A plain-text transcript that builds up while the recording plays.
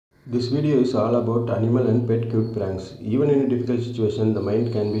This video is all about animal and pet cute pranks. Even in a difficult situation, the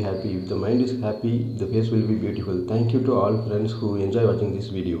mind can be happy. If the mind is happy, the face will be beautiful. Thank you to all friends who enjoy watching this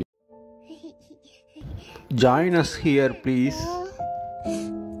video. Join us here, please.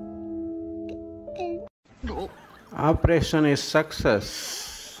 Operation is success.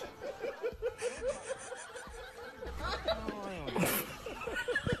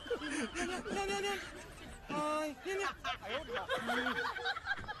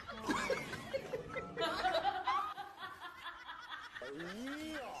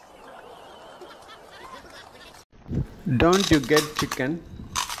 Don't you get chicken?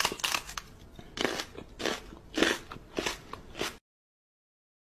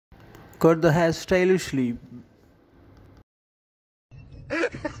 Cut the hair stylishly.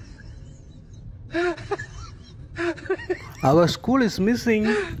 Our school is missing.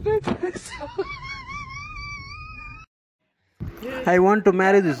 I want to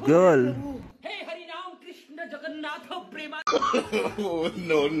marry this girl. Oh,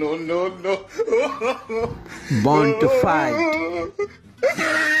 no, no, no, no. Born to fight.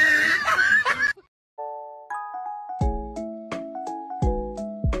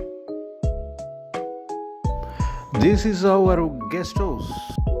 This is our guest house.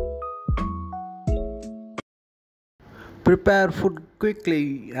 Prepare food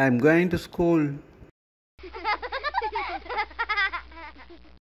quickly. I'm going to school.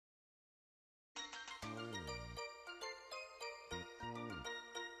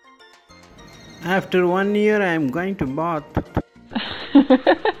 After 1 year, I am going to bath.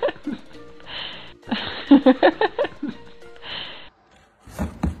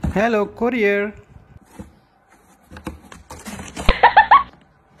 Hello, courier.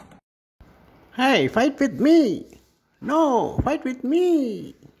 Hey, fight with me. No, fight with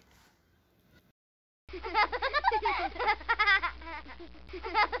me.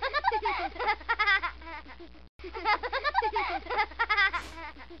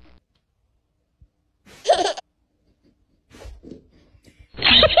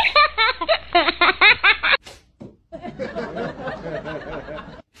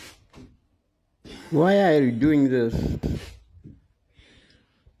 Why are you doing this?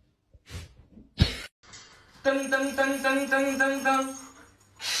 Ding ding ding ding ding ding ding.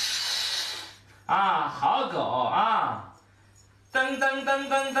 啊，好狗啊！噔噔噔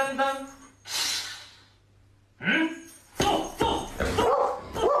噔噔噔。走走走。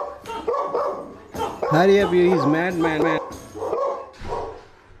 Hurry up, he's mad, man.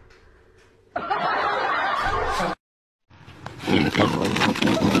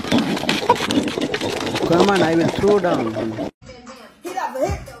 Come on, I will throw down.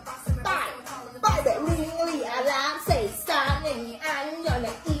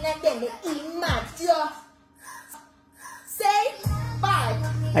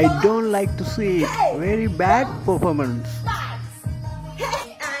 I don't like to see it. Very bad performance.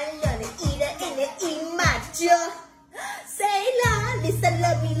 Say la, listen,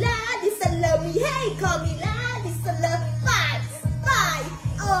 love me, la, listen, love me, hey, call me la, listen, love, bye,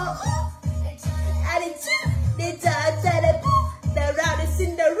 oh, and it's the round is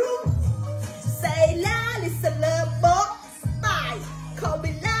in the room. Say la, listen, love, bye, call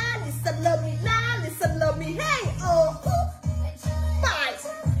me la, listen, love me, hey, oh, bye,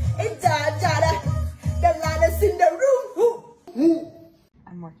 it's the round is in the room.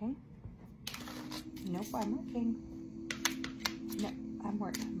 I'm working. Nope, I'm working. No, I'm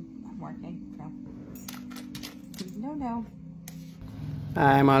working. No. No.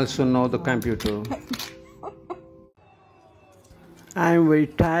 I also know the computer. I'm very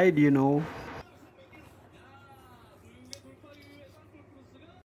tired, you know.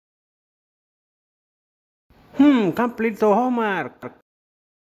 Complete the homework.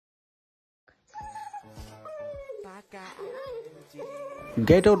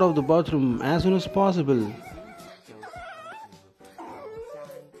 Get out of the bathroom as soon as possible.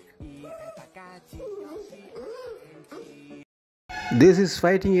 This is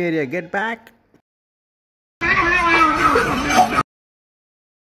fighting area. Get back.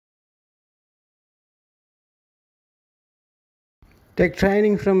 Take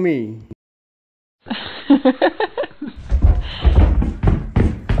training from me.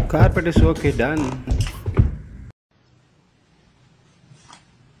 Carpet is okay, done.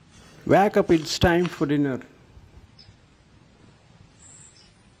 Wake up, it's time for dinner.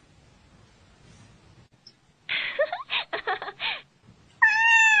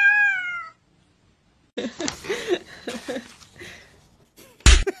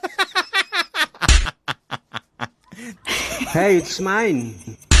 Hey, it's mine.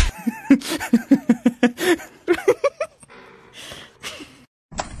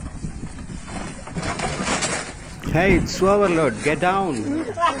 Hey, it's overload. Get down.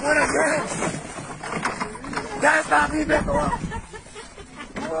 That's not me, Beto.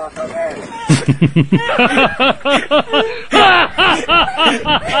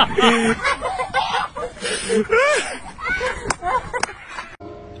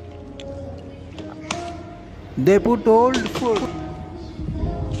 They put old food.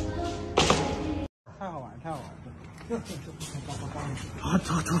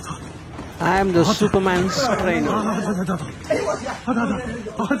 I am the Superman's trainer.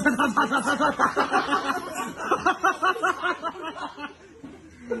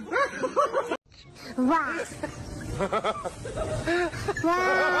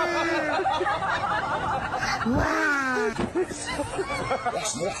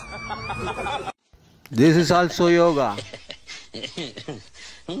 This is also yoga.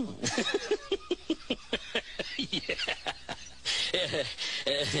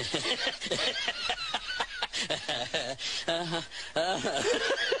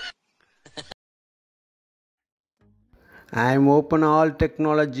 I am open all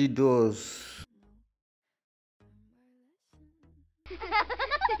technology doors.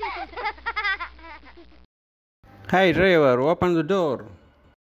 Hey driver, open the door.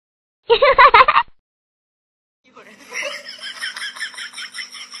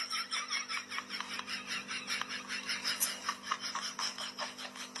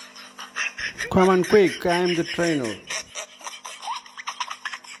 Come on quick, I am the trainer.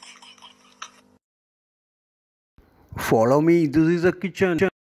 Follow me, this is the kitchen.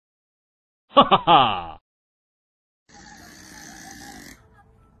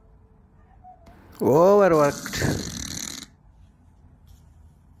 Overworked.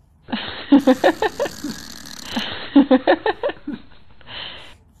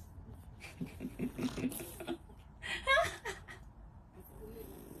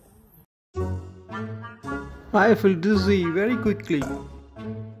 I feel dizzy very quickly.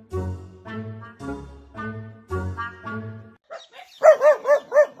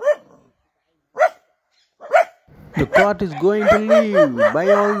 The cart is going to leave.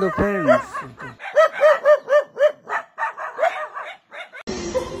 Bye all the friends.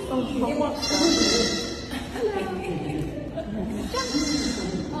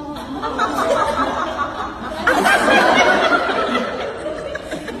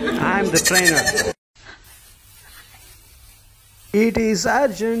 I'm the trainer. It is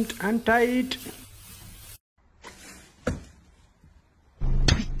urgent and tight.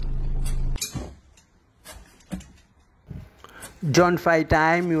 Don't fight,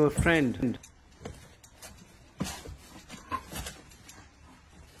 I am your friend.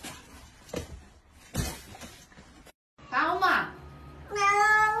 Calma!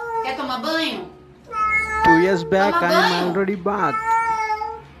 Quer tomar banho? 2 years back, Toma I am banho. already bath.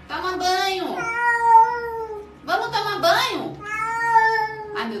 Toma banho! Vamos tomar banho?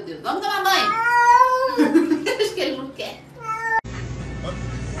 Ai meu Deus, vamos tomar banho? Acho que ele não quer.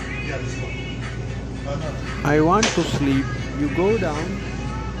 I want to sleep. You go down.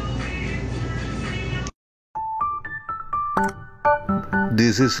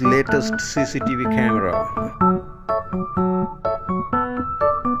 This is latest CCTV camera.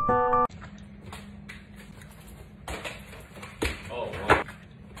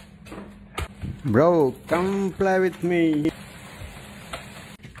 Bro, come play with me.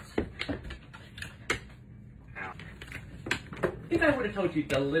 If I would have told you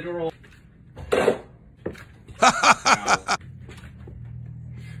the literal.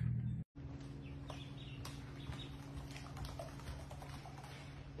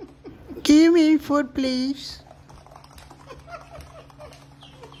 Give me food, please.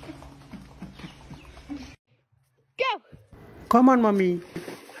 Go! Come on, mommy.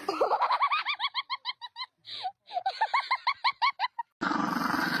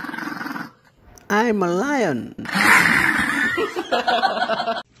 I'm a lion.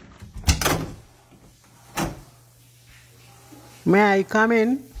 May I come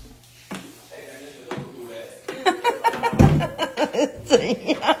in?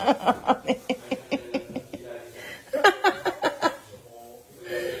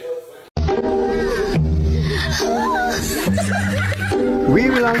 We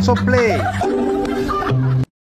will also play.